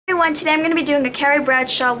everyone, today I'm going to be doing a Carrie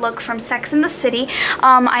Bradshaw look from Sex and the City.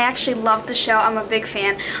 I actually love the show, I'm a big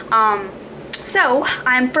fan. So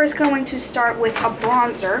I'm first going to start with a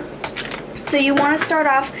bronzer. So you want to start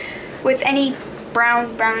off with any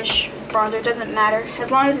brownish bronzer, it doesn't matter.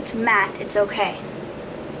 As long as it's matte, it's okay.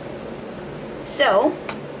 So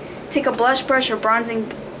take a blush brush or bronzing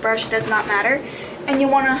brush, it does not matter. And you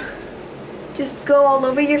want to just go all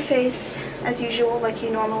over your face as usual, like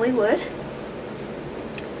you normally would.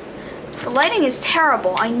 The lighting is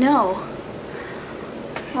terrible, I know.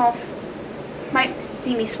 Well, might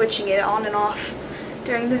see me switching it on and off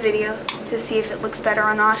during the video to see if it looks better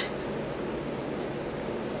or not.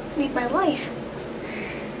 I need my light.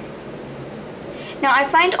 Now I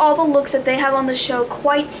find all the looks that they have on the show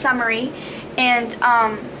quite summery and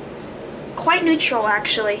quite neutral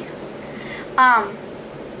actually.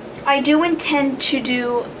 I do intend to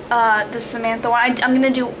do the Samantha one. I'm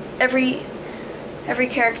gonna do every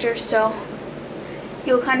character, so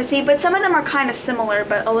you'll kind of see, but some of them are kind of similar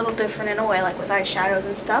but a little different in a way, like with eyeshadows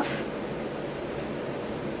and stuff.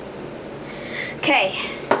 Okay,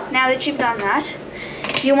 now that you've done that,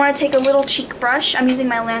 you want to take a little cheek brush. I'm using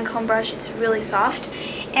my Lancome brush, it's really soft,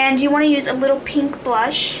 and you want to use a little pink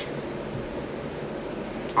blush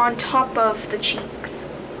on top of the cheeks,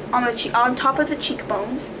 on top of the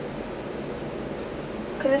cheekbones,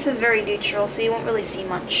 because this is very neutral, so you won't really see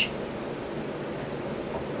much.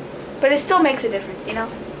 But it still makes a difference, you know?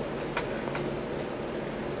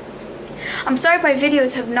 I'm sorry my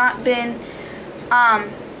videos have not been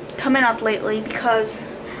coming up lately because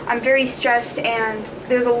I'm very stressed and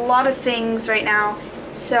there's a lot of things right now,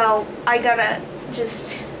 so I gotta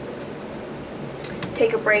just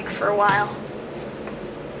take a break for a while.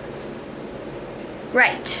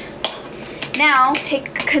 Right. Now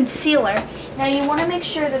take concealer. Now you want to make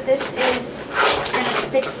sure that this is in a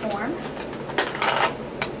stick form.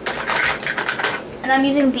 And I'm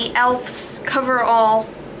using the e.l.f.'s Coverall,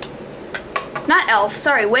 not e.l.f.,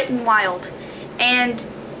 sorry, Wet n Wild. And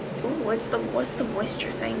ooh, what's the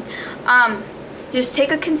moisture thing? Just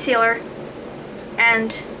take a concealer,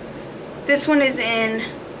 and this one is in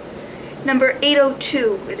number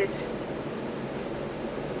 802. It is.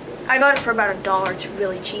 I got it for about $1. It's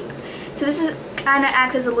really cheap. So this is kind of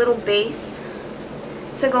acts as a little base.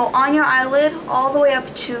 So go on your eyelid all the way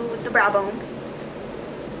up to the brow bone.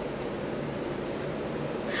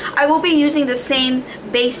 I will be using the same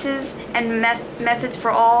bases and methods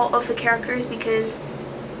for all of the characters because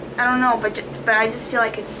I don't know, but I just feel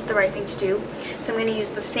like it's the right thing to do. So I'm going to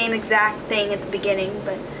use the same exact thing at the beginning,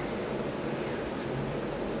 but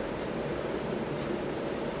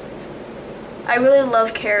I really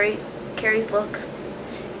love Carrie's look.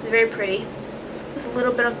 It's very pretty with a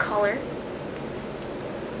little bit of color.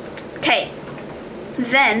 Okay,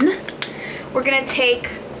 then we're going to take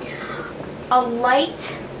a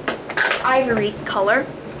light ivory color.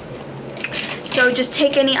 So just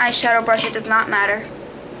take any eyeshadow brush, it does not matter.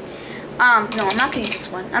 No, I'm not going to use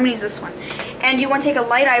this one. I'm going to use this one. And you want to take a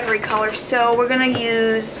light ivory color, so we're going to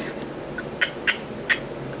use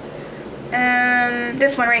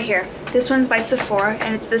this one right here. This one's by Sephora,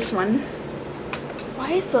 and it's this one.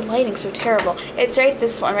 Why is the lighting so terrible? It's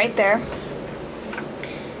this one right there.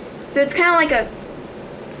 So it's kind of like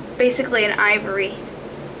basically an ivory,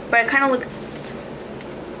 but it kind of looks,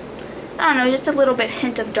 I don't know, just a little bit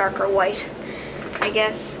hint of darker white, I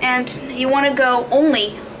guess. And you want to go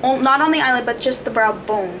not on the eyelid, but just the brow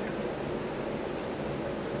bone.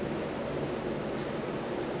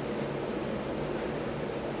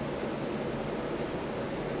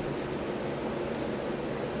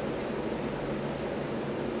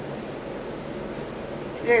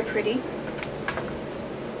 It's very pretty.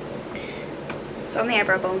 So on the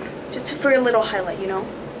eyebrow bone, just for a little highlight, you know.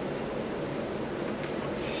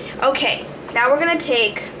 Okay, now we're gonna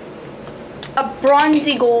take a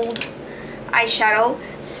bronzy gold eyeshadow.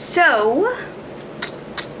 So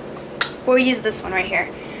we'll use this one right here.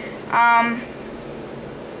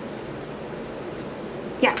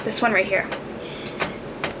 Yeah, this one right here.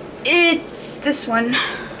 It's this one.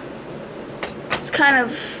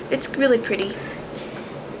 It's really pretty.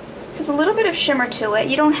 There's a little bit of shimmer to it.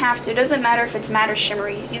 You don't have to. It doesn't matter if it's matte or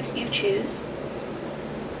shimmery. You choose.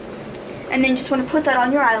 And then you just want to put that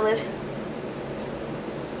on your eyelid.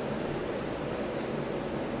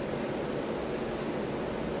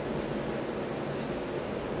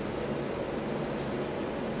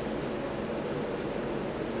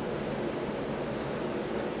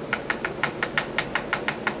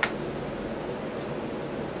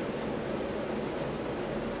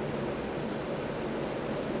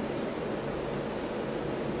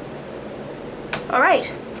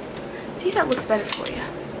 Alright, see if that looks better for you.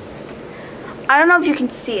 I don't know if you can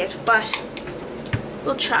see it, but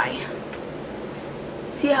we'll try.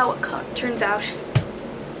 See how it turns out.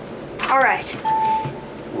 Alright.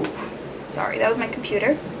 Sorry, that was my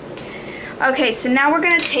computer. Okay, so now we're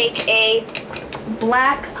going to take a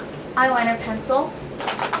black eyeliner pencil.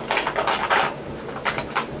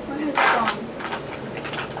 Where has it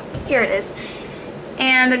gone? Here it is.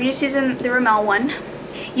 And I'm just using the Rimmel one.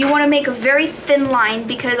 You want to make a very thin line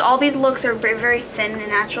because all these looks are very, very thin and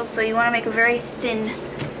natural, so you want to make a very thin,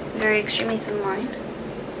 very extremely thin line.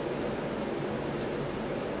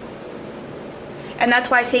 And that's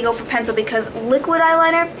why I say go for pencil, because liquid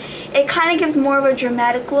eyeliner, it kind of gives more of a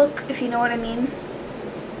dramatic look, if you know what I mean.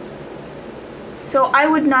 So I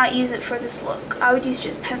would not use it for this look. I would use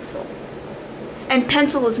just pencil. And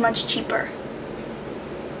pencil is much cheaper.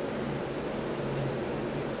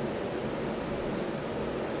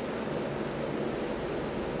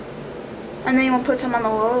 And then you want to put some on the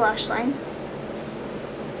lower lash line.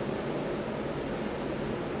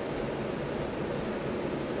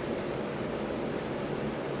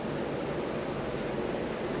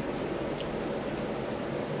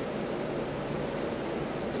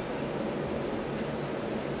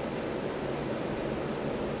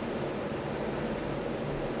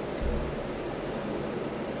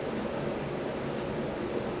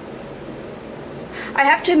 I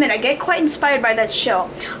have to admit, I get quite inspired by that show.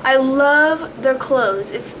 I love their clothes.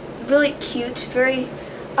 It's really cute, very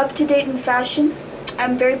up-to-date in fashion.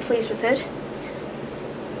 I'm very pleased with it.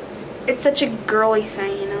 It's such a girly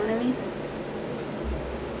thing, you know what I mean?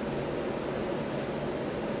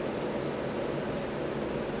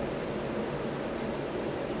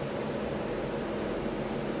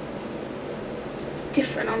 It's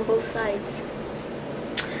different on both sides.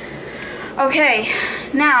 Okay,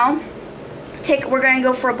 now we're going to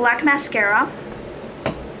go for a black mascara.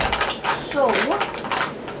 So,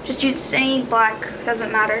 just use any black, doesn't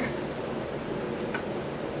matter.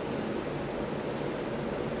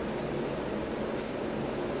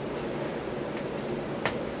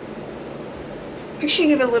 Make sure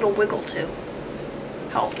you give it a little wiggle too.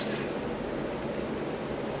 Helps.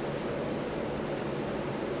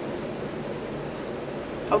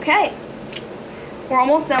 Okay. We're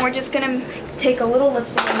almost done. We're just going to take a little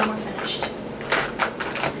lipstick and then we're finished.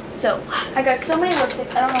 So, I got so many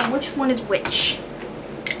lipsticks, I don't know which one is which.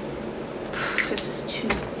 This is too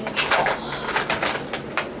neutral.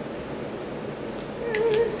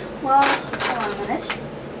 Well, hold on a minute.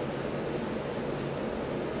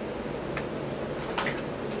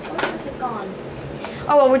 Where has it gone?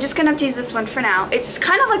 Oh, well, we're just gonna have to use this one for now. It's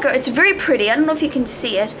kind of like it's very pretty. I don't know if you can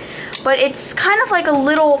see it, but it's kind of like a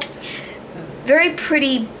little, very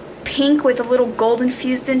pretty pink with a little gold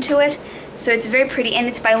infused into it. So it's very pretty, and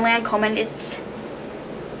it's by Lancome, and it's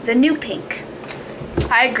the new pink.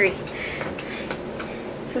 I agree.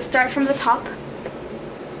 So start from the top.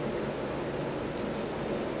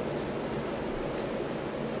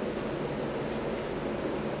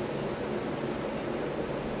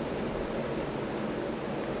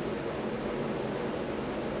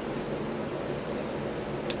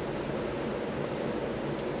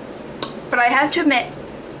 But I have to admit,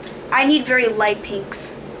 I need very light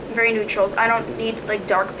pinks. Very neutrals. I don't need like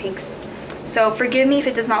dark pinks. So forgive me if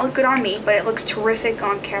it does not look good on me, but it looks terrific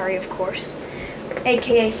on Carrie, of course.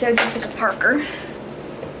 AKA Sarah Jessica Parker.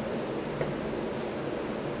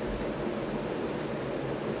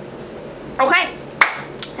 Okay.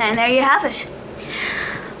 And there you have it.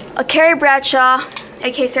 A Carrie Bradshaw,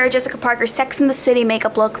 aka Sarah Jessica Parker, Sex and the City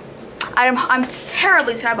makeup look. I'm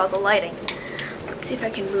terribly sorry about the lighting. Let's see if I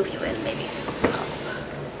can move you in, maybe since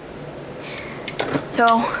so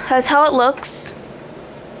that's how it looks.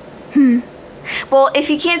 Well, if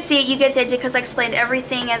you can't see it, you get the idea because I explained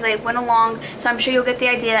everything as I went along. So I'm sure you'll get the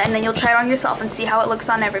idea, and then you'll try it on yourself and see how it looks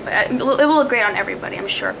on everybody. It will look great on everybody, I'm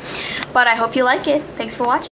sure. But I hope you like it. Thanks for watching.